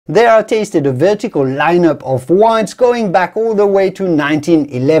There I tasted a vertical lineup of wines going back all the way to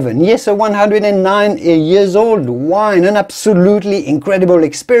 1911. Yes, a 109 years old wine, an absolutely incredible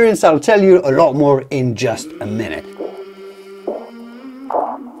experience. I'll tell you a lot more in just a minute.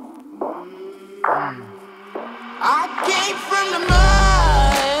 I came from the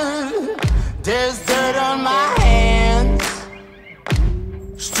mud, there's dirt on my hands,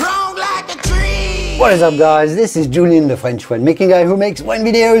 strong like a tree. What is up guys, this is Julien, the French winemaking guy who makes wine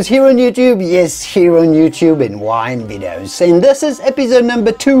videos here on YouTube. Yes, here on YouTube in wine videos. And this is episode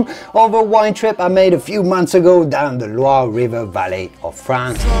number 2 of a wine trip I made a few months ago down the Loire River Valley of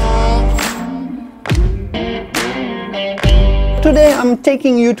France. Today I'm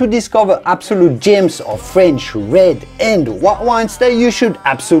taking you to discover absolute gems of French red and white wines that you should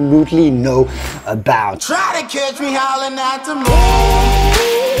absolutely know about. Try to catch me howling at the moon.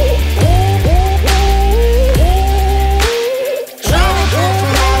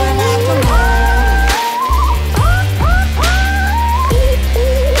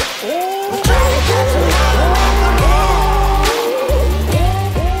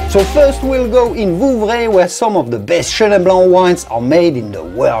 So first we'll go in Vouvray, where some of the best Chenin Blanc wines are made in the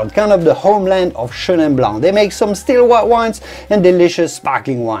world, kind of the homeland of Chenin Blanc. They make some still white wines and delicious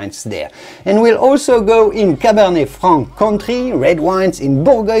sparkling wines there. And we'll also go in Cabernet Franc country, red wines in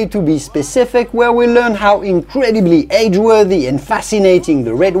Bourgueil to be specific, where we'll learn how incredibly age-worthy and fascinating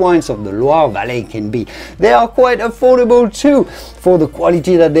the red wines of the Loire Valley can be. They are quite affordable too, for the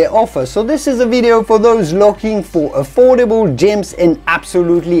quality that they offer. So this is a video for those looking for affordable gems and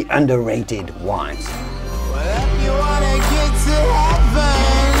absolutely underrated wines. Well, if you wanna get to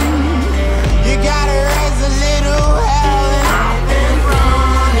heaven, you gotta raise a little hell, and I've been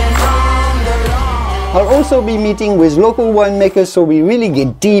running from the law. I'll also be meeting with local winemakers so we really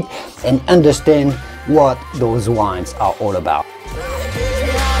get deep and understand what those wines are all about.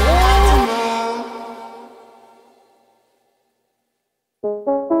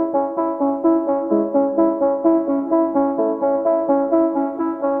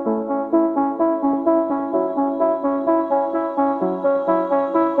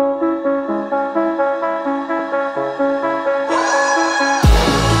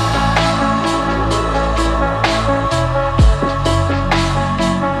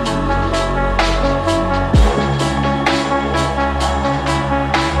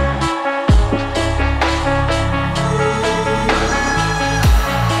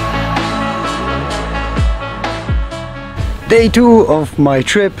 Day 2 of my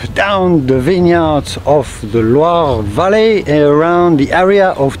trip down the vineyards of the Loire Valley around the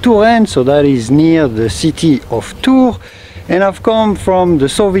area of Touraine, so that is near the city of Tours. And I've come from the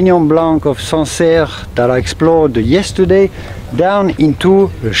Sauvignon Blanc of Sancerre that I explored yesterday down into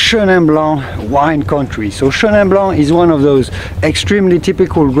the Chenin Blanc wine country. So Chenin Blanc is one of those extremely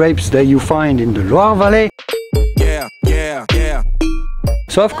typical grapes that you find in the Loire Valley. Yeah.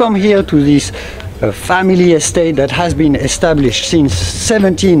 So I've come here to this family estate that has been established since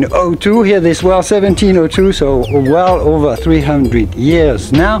 1702. Hear this well, 1702, so well over 300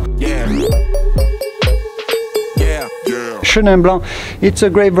 years now. Chenin Blanc, it's a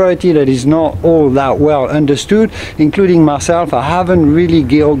grape variety that is not all that well understood, including myself. I haven't really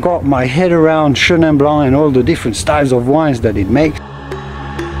got my head around Chenin Blanc and all the different styles of wines that it makes.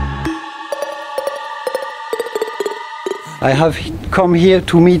 I have come here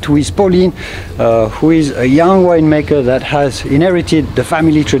to meet with Pauline, who is a young winemaker that has inherited the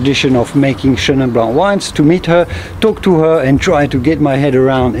family tradition of making Chenin Blanc wines. To meet her, talk to her and try to get my head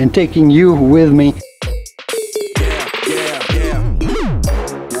around and taking you with me.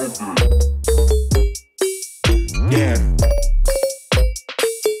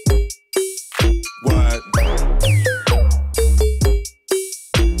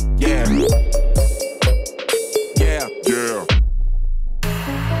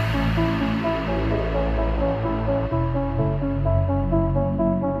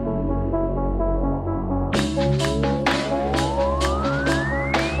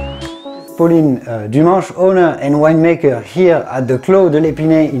 Pauline Dumanche, owner and winemaker here at the Clos de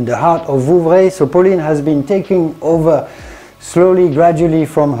l'Épinay in the heart of Vouvray. So Pauline has been taking over slowly, gradually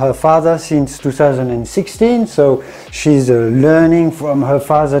from her father since 2016. So she's learning from her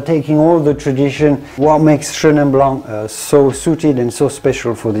father, taking all the tradition. What makes Chenin Blanc so suited and so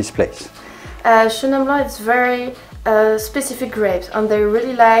special for this place? Chenin Blanc is very specific grapes, and they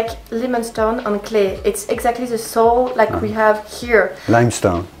really like limestone and clay. It's exactly the soil like we have here.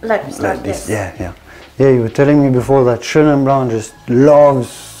 Limestone. Like this, yes. Yeah. You were telling me before that Chenin Blanc just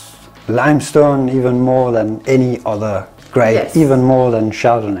loves limestone even more than any other grape, yes. Even more than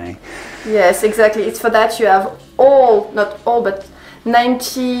Chardonnay. Yes, exactly. It's for that you have all, not all, but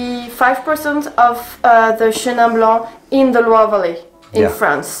 95% of the Chenin Blanc in the Loire Valley in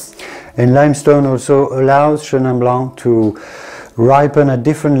France. And limestone also allows Chenin Blanc to ripen at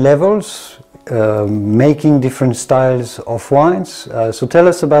different levels, making different styles of wines. So tell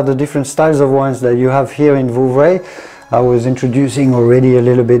us about the different styles of wines that you have here in Vouvray. I was introducing already a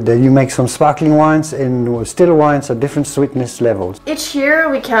little bit that you make some sparkling wines and still wines at different sweetness levels. Each year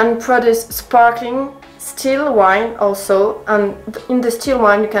we can produce sparkling, still wine also, and in the still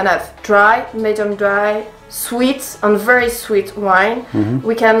wine you can have dry, medium dry, sweet and very sweet wine.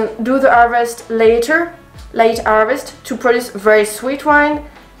 We can do the harvest later, late harvest, to produce very sweet wine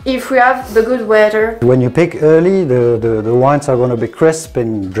if we have the good weather. When you pick early, the wines are going to be crisp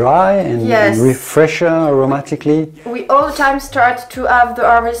and dry and, and refresher aromatically. We all the time start to have the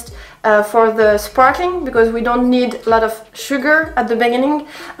harvest for the sparkling because we don't need a lot of sugar at the beginning,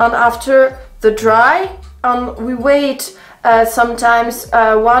 and after the dry, and we wait sometimes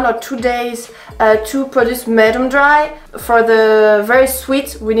 1 or 2 days to produce medium dry. For the very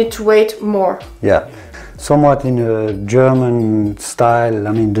sweet we need to wait more. Yeah, somewhat in a German style.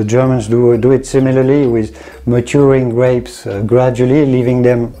 I mean, the Germans do it similarly with maturing grapes gradually, leaving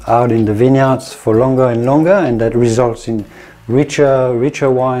them out in the vineyards for longer and longer, and that results in richer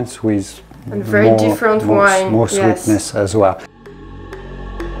wines with and very different wine, more sweetness as well.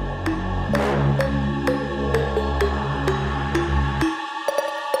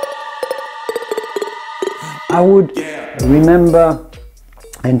 I would remember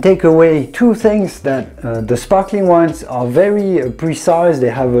and take away two things: that the sparkling wines are very precise, they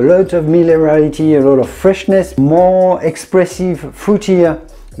have a lot of minerality, a lot of freshness, more expressive, fruitier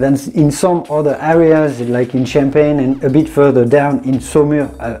than in some other areas like in Champagne and a bit further down in Saumur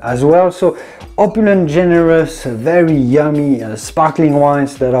as well. So opulent, generous, very yummy sparkling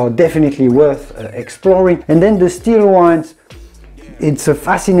wines that are definitely worth exploring. And then the still wines, it's a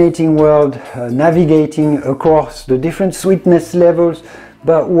fascinating world, navigating across the different sweetness levels.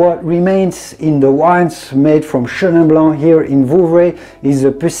 But what remains in the wines made from Chenin Blanc here in Vouvray is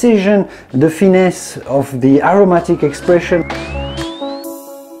the precision, the finesse of the aromatic expression.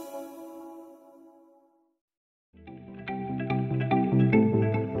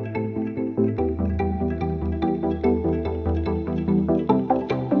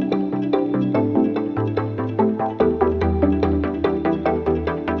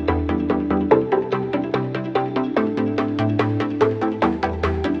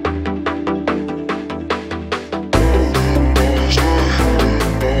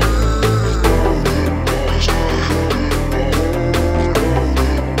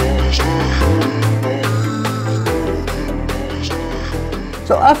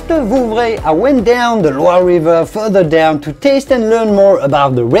 So after Vouvray, I went down the Loire River further down to taste and learn more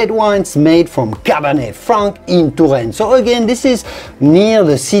about the red wines made from Cabernet Franc in Touraine. So again, this is near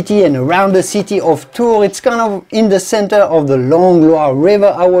the city and around the city of Tours. It's kind of in the center of the long Loire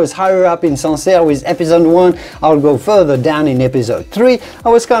River. I was higher up in Sancerre with episode 1. I'll go further down in episode 3. I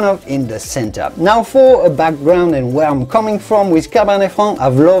was kind of in the center. Now for a background and where I'm coming from with Cabernet Franc,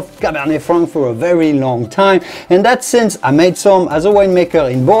 I've loved Cabernet Franc for a very long time, and that's since I made some as a winemaker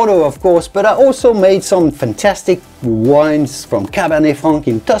in Bordeaux, of course, but I also made some fantastic wines from Cabernet Franc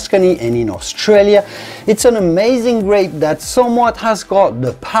in Tuscany and in Australia. It's an amazing grape that somewhat has got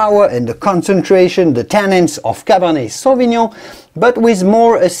the power and the concentration, the tannins of Cabernet Sauvignon, but with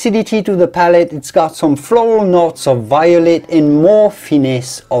more acidity to the palate. It's got some floral notes of violet and more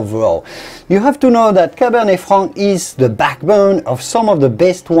finesse overall. You have to know that Cabernet Franc is the backbone of some of the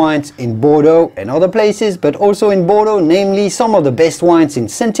best wines in Bordeaux and other places, but also in Bordeaux, namely some of the best wines in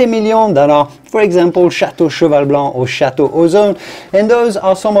Saint-Emilion that are, for example, Chateau Cheval Blanc or Chateau Ozone, and those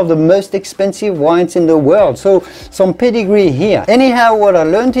are some of the most expensive wines in the world, so some pedigree here. Anyhow, what I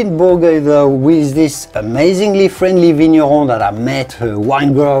learned in Bourgueil though, with this amazingly friendly vigneron that I met, a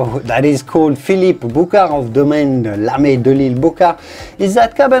wine grower that is called Philippe Boucard of Domaine Lamé de l'Île Boucard, is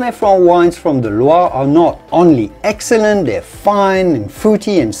that Cabernet Franc wines from the Loire are not only excellent, they're fine and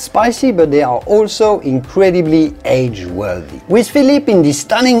fruity and spicy, but they are also incredibly age-worthy. With Philippe in this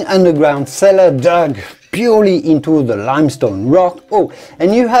stunning underground cellar dug purely into the limestone rock. Oh,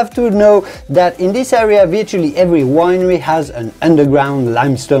 and you have to know that in this area virtually every winery has an underground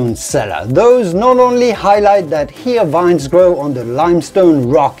limestone cellar. Those not only highlight that here vines grow on the limestone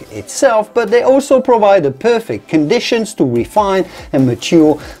rock itself, but they also provide the perfect conditions to refine and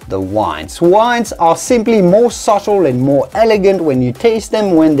mature the wines. Wines are simply more subtle and more elegant when you taste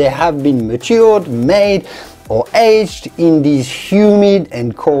them when they have been matured, made, or aged in these humid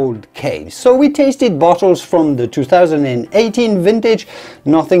and cold caves. So we tasted bottles from the 2018 vintage,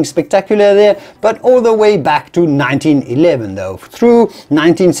 nothing spectacular there, but all the way back to 1911 though, through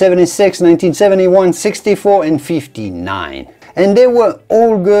 1976, 1971, 64 and 59. And they were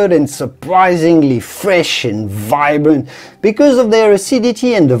all good and surprisingly fresh and vibrant. Because of their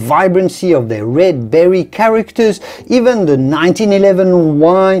acidity and the vibrancy of their red berry characters, even the 1911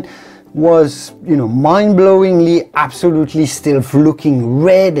 wine was, you know, mind-blowingly, absolutely still looking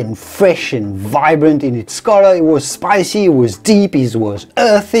red and fresh and vibrant in its color. It was spicy, it was deep, it was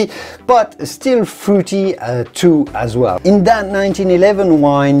earthy, but still fruity too as well. In that 1911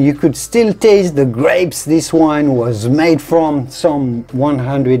 wine, you could still taste the grapes this wine was made from some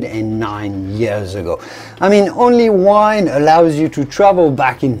 109 years ago. I mean, only wine allows you to travel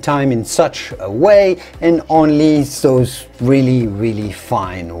back in time in such a way, and only those really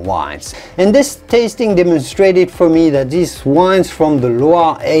fine wines. And this tasting demonstrated for me that these wines from the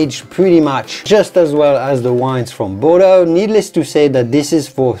Loire age pretty much just as well as the wines from Bordeaux. Needless to say that this is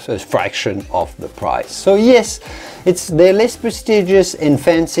for a fraction of the price. So yes, they're less prestigious and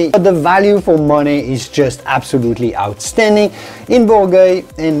fancy, but the value for money is just absolutely outstanding in Bourgueil,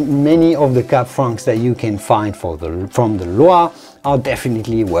 and many of the Cab Francs that you can find from the Loire are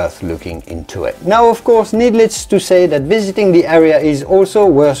definitely worth looking into it. Now, of course, needless to say that visiting the area is also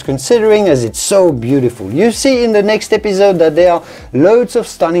worth considering as it's so beautiful. You see in the next episode that there are loads of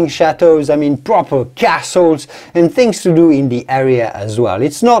stunning chateaus, I mean proper castles, and things to do in the area as well.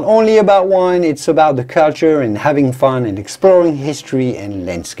 It's not only about wine, it's about the culture and having fun and exploring history and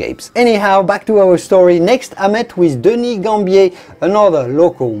landscapes. Anyhow, back to our story. Next, I met with Denis Gambier, another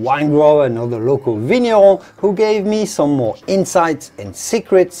local wine grower, another local vigneron, who gave me some more insights and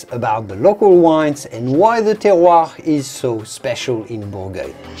secrets about the local wines and why the terroir is so special in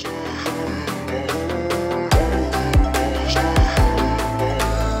Bourgueil.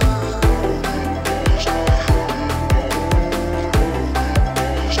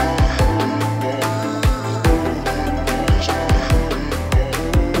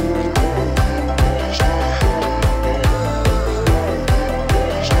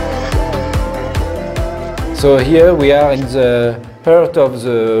 So here we are in the heart of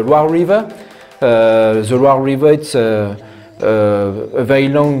the Loire River. The Loire River, it's a very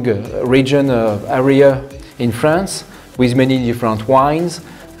long region area in France with many different wines.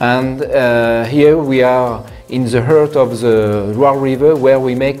 And here we are in the heart of the Loire River, where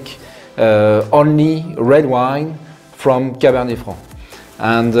we make only red wine from Cabernet Franc.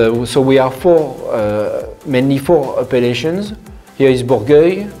 And so we are mainly four appellations. Here is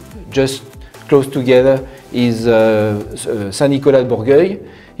Bourgueil, just close together is Saint-Nicolas-de-Bourgueil.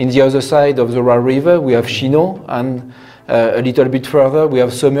 In the other side of the Loire River we have Chinon, and a little bit further we have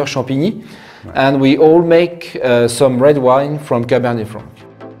Saumur-Champigny. Right. And we all make some red wine from Cabernet Franc.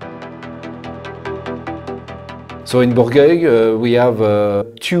 So in Bourgueil we have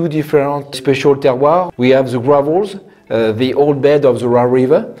two different special terroirs. We have the gravels, the old bed of the Loire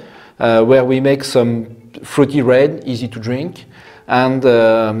River, where we make some fruity red, easy to drink, and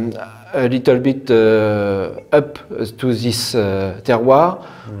a little bit up to this terroir,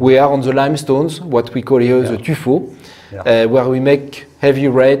 we are on the limestones, what we call here the tuffeau, where we make heavy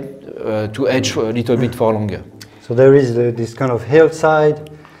red to age a little bit for longer. So there is this kind of hillside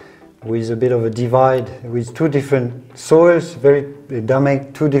with a bit of a divide with two different soils, they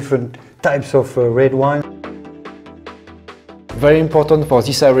make two different types of red wine. Very important for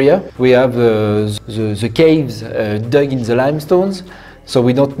this area, we have the caves dug in the limestones. So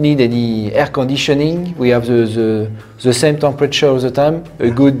we don't need any air conditioning. We have the same temperature all the time, a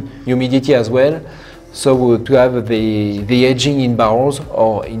good humidity as well. So to have the aging in barrels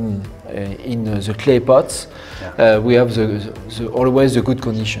or in the clay pots, we have always the good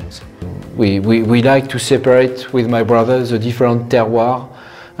conditions. We like to separate with my brother the different terroirs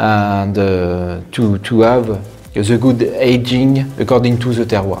and to have the good aging according to the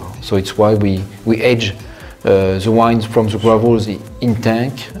terroir. So it's why we age the wines from the gravels in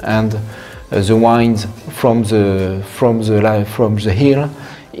tank, and the wines from the hill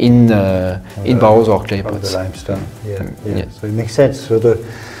in barrels or clay pots. The limestone, yeah. So it makes sense. So the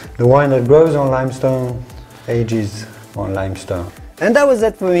wine that grows on limestone ages on limestone. And that was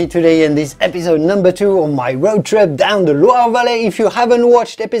it for me today in this episode number 2 on my road trip down the Loire Valley. If you haven't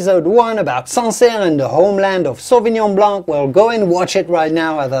watched episode 1 about Sancerre and the homeland of Sauvignon Blanc, well, go and watch it right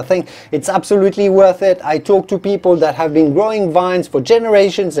now, as I think it's absolutely worth it. I talk to people that have been growing vines for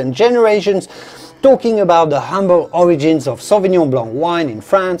generations and generations, talking about the humble origins of Sauvignon Blanc wine in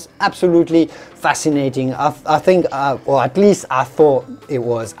France. Absolutely fascinating. I think, or at least I thought it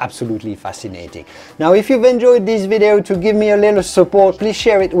was absolutely fascinating. Now, if you've enjoyed this video, to give me a little support, please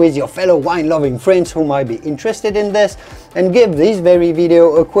share it with your fellow wine-loving friends who might be interested in this, and give this very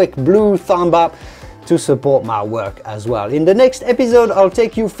video a quick blue thumb up to support my work as well. In the next episode, I'll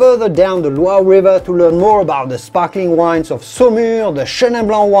take you further down the Loire River to learn more about the sparkling wines of Saumur, the Chenin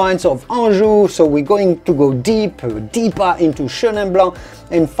Blanc wines of Anjou. So we're going to go deeper into Chenin Blanc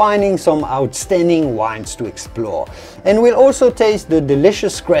and finding some outstanding wines to explore. And we'll also taste the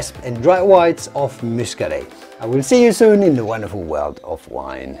delicious crisp and dry whites of Muscadet. I will see you soon in the wonderful world of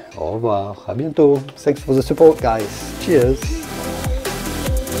wine. Au revoir, à bientôt. Thanks for the support, guys. Cheers.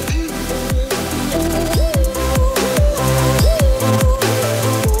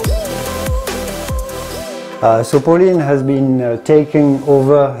 So Pauline has been taking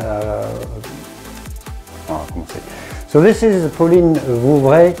over. So this is Pauline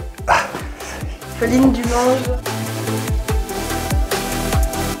Vouvray. Pauline Dumange.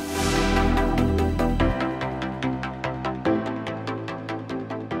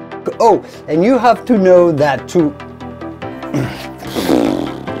 Oh, and you have to know that to